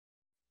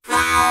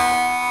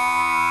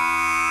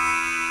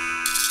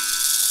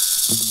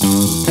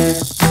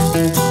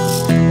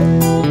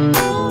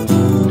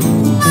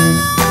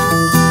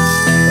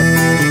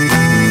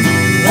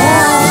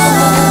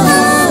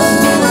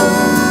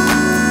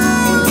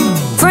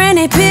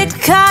Franny picked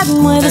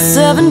cotton with a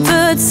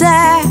 7-foot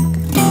sack.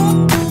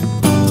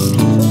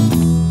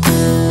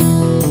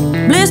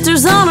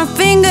 Blisters on her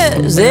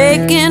fingers,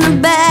 ache in her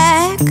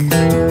back.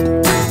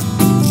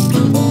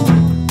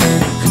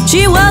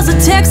 She was a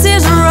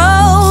Texas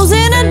rose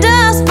in a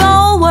dust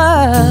bowl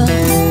world,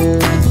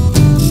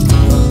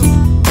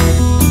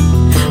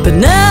 but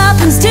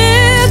nothing's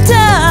too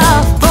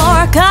tough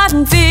for a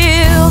cotton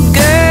field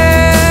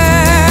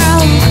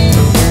girl.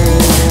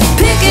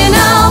 Picking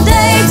all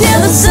day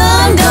till the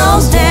sun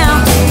goes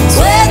down,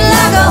 sweat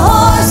like a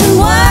horse and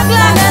work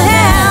like a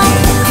hound.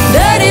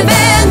 Dirty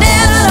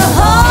bandana to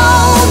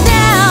hold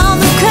down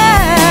the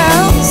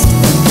curls.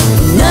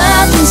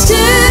 Nothing's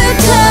too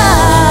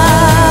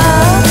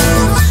tough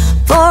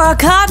for a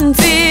cotton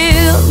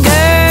field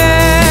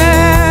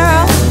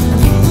girl.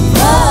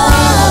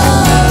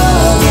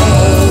 Oh.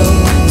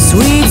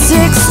 Sweet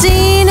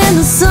 16 in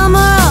the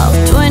summer of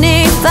 25.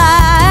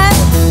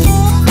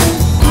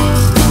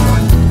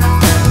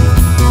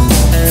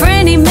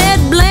 Franny met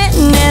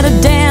Blanton at a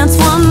dance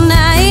one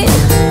night.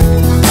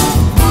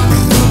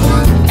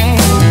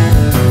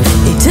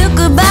 He took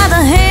her by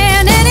the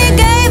hand and he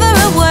gave her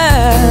a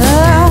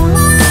whirl.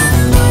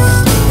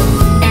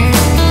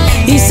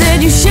 He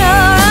said, "You sure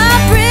are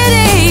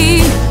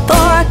pretty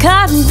for a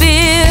cotton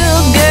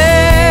field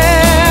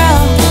girl."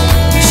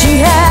 She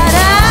had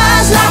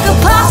eyes like a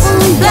possum,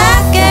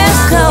 black as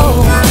coal.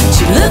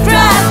 She looked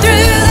right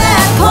through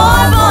that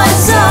poor boy's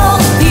soul.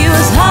 He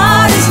was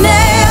hard as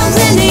nails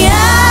in the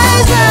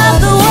eyes of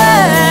the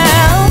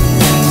world,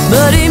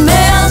 but he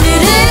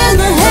melted in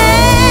the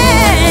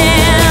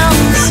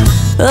hands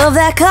of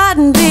that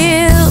cotton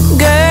field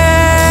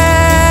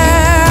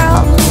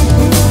girl.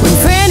 When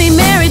Franny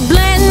married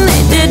Blanton,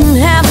 they didn't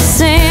have a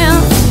cent.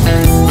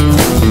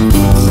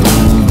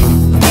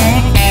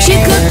 She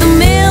cooked the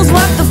meals,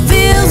 worked the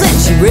fields, and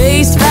she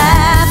raised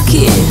 5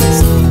 kids.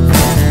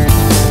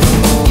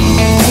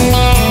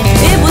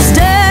 It was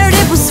dirt,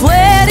 it was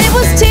sweat, it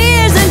was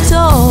tears and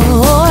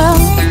toil,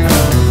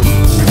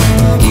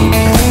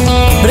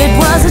 but it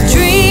was a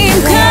dream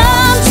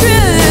come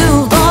true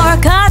for a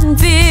cotton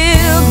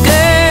field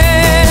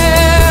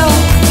girl.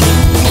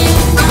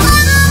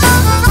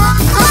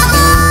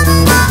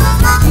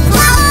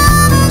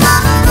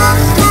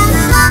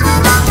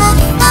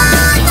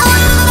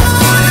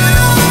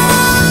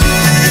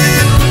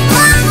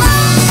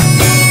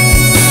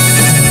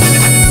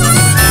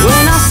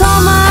 When I saw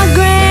my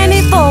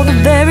granny for the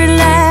very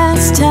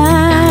last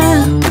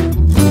time,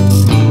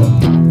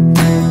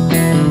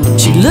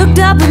 she looked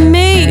up at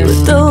me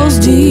with those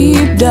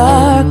deep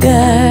dark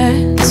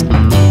eyes.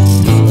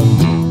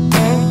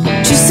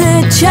 She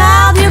said,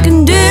 "Child, you can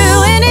do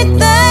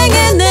anything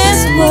in this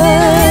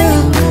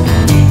world,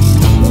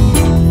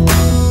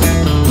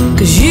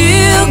 'cause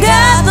you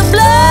got the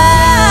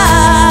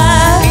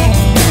blood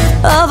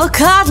of a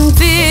cotton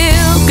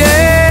field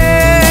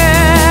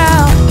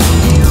girl."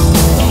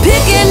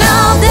 Picking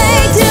all day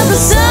till the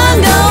sun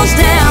goes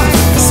down,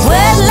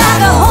 sweat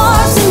like a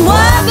horse and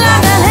work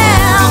like a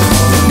hound.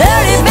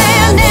 Dirty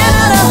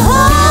bandana to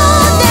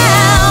hold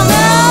down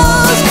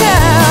those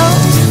curls.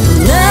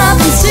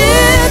 Nothing's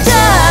too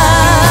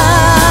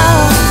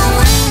tough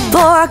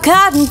for a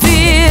cotton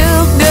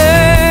field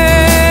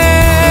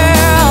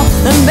girl.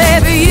 And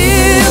baby,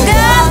 you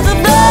got the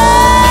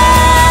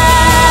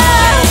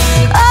blood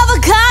of a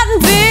cotton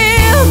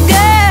field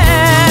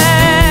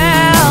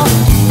girl.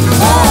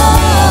 Oh,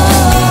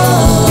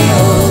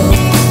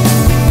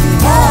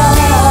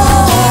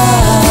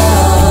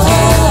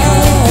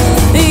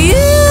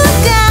 you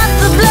got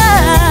the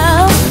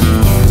blood.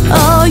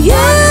 Oh,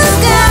 you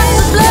got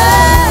the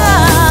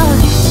blood.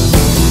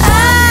 I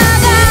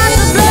got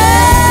the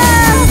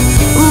blood.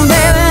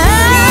 Baby,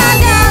 I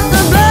got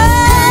the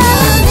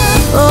blood.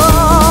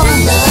 Oh,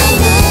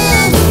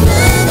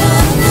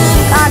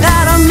 I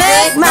gotta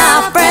make my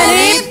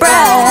Franny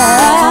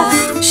proud.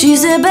 She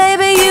said,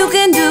 "Baby, you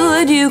can do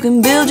it, you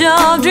can build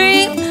your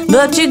dream,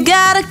 but you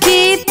gotta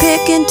keep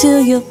picking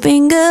till your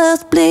fingers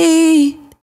bleed."